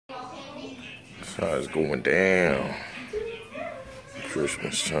That's how it's going down.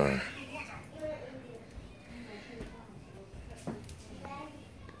 Christmas time.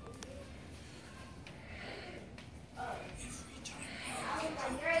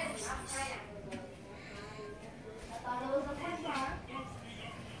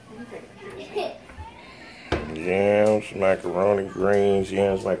 Yams, macaroni, greens,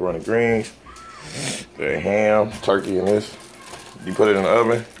 the ham, turkey in this. You put it in the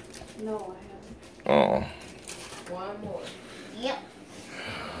oven? No, I haven't. Oh. One more. Yep.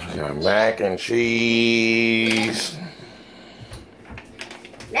 Got mac and cheese.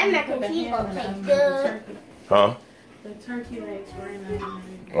 That mac and cheese gonna taste good. Huh? The turkey legs were in there.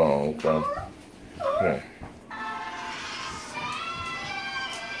 Oh, okay. Yeah.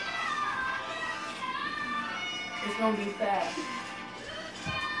 It's gonna be fast.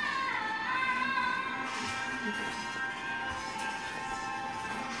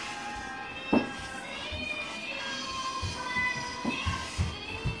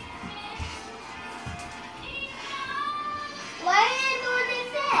 Why didn't you do what they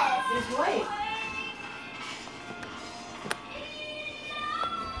said? Just wait.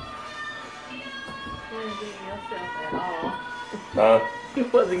 You weren't getting yourself at all. Huh? You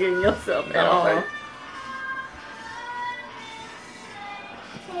wasn't getting yourself at all. Okay.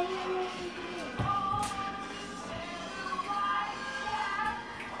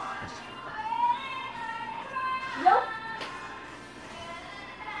 Nope.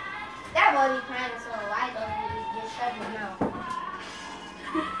 That boy be crying so why don't you just shut his mouth?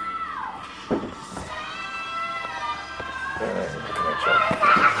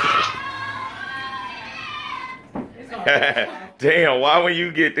 Damn, why when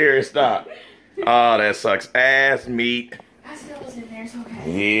you get there and stop? Oh, that sucks ass meat. I still was in there, it's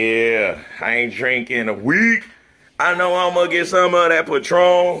okay. Yeah, I ain't drinking in a week. I know I'm gonna get some of that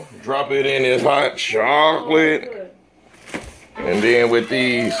Patron, drop it in this hot chocolate, and then with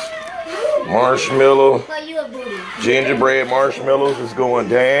these marshmallow, But you a booty. gingerbread marshmallows, it's going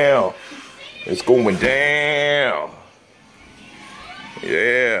down. It's going down.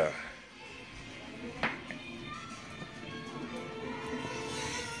 Yeah.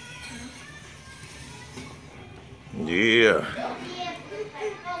 Yeah.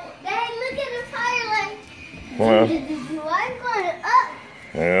 Dad, look at the tire light. Well, Why going up?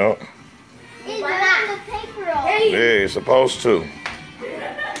 yeah. It's not the paper off. Yeah, it's supposed to.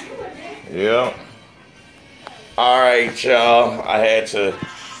 Yeah. All right, y'all. I had to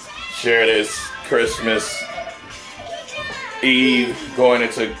share this Christmas Eve going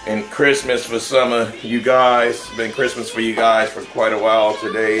into Christmas for some of you guys. It's been Christmas for you guys for quite a while.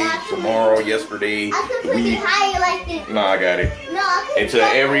 Today, tomorrow, yesterday. I could put it higher like this. No, I got it. No, I could And to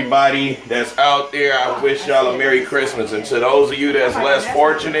everybody that's out there, I wish y'all a Merry Christmas. And to those of you that's less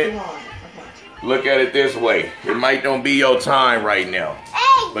fortunate, look at it this way. It might not be your time right now,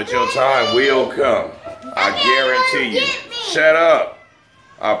 but your time will come. I guarantee you. Shut up.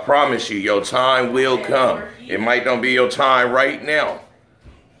 I promise you, your time will come. It might not be your time right now,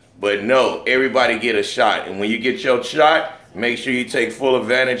 but no, everybody get a shot. And when you get your shot, make sure you take full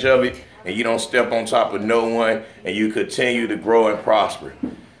advantage of it and you don't step on top of no one and you continue to grow and prosper.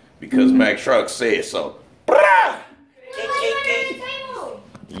 Because Mac Trucc said so.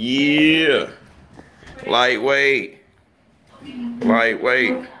 Yeah. Lightweight.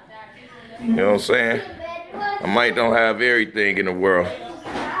 Lightweight. You know what I'm saying? I might don't have everything in the world,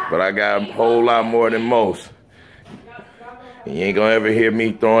 but I got a whole lot more than most. And you ain't gonna ever hear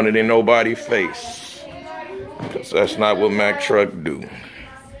me throwing it in nobody's face. Because that's not what Mac Trucc do.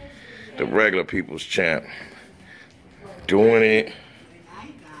 The regular people's champ. Doing it.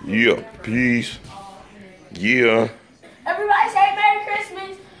 Yeah. Peace. Yeah. Everybody say Merry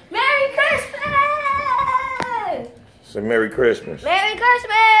Christmas. Merry Christmas. Say Merry Christmas. Merry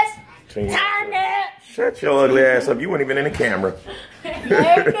Christmas. Turn Turn Shut your ugly ass up. You weren't even in the camera.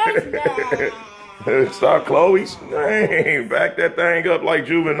 Merry Christmas. Stop, Chloe. Dang, back that thing up like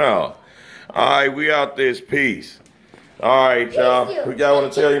Juvenile. All right, we out this piece. All right, y'all. Y'all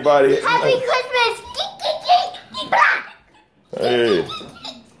want to tell anybody? Happy Christmas. Hey.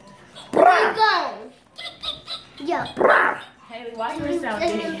 Where you going? Yo. Haley, why you sound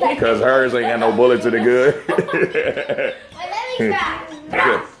big? Because hers ain't got no bullets in the good. Let me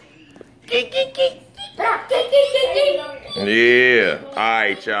try. Yeah. All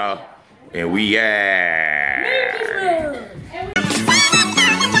right, y'all. And we out. Merry Christmas.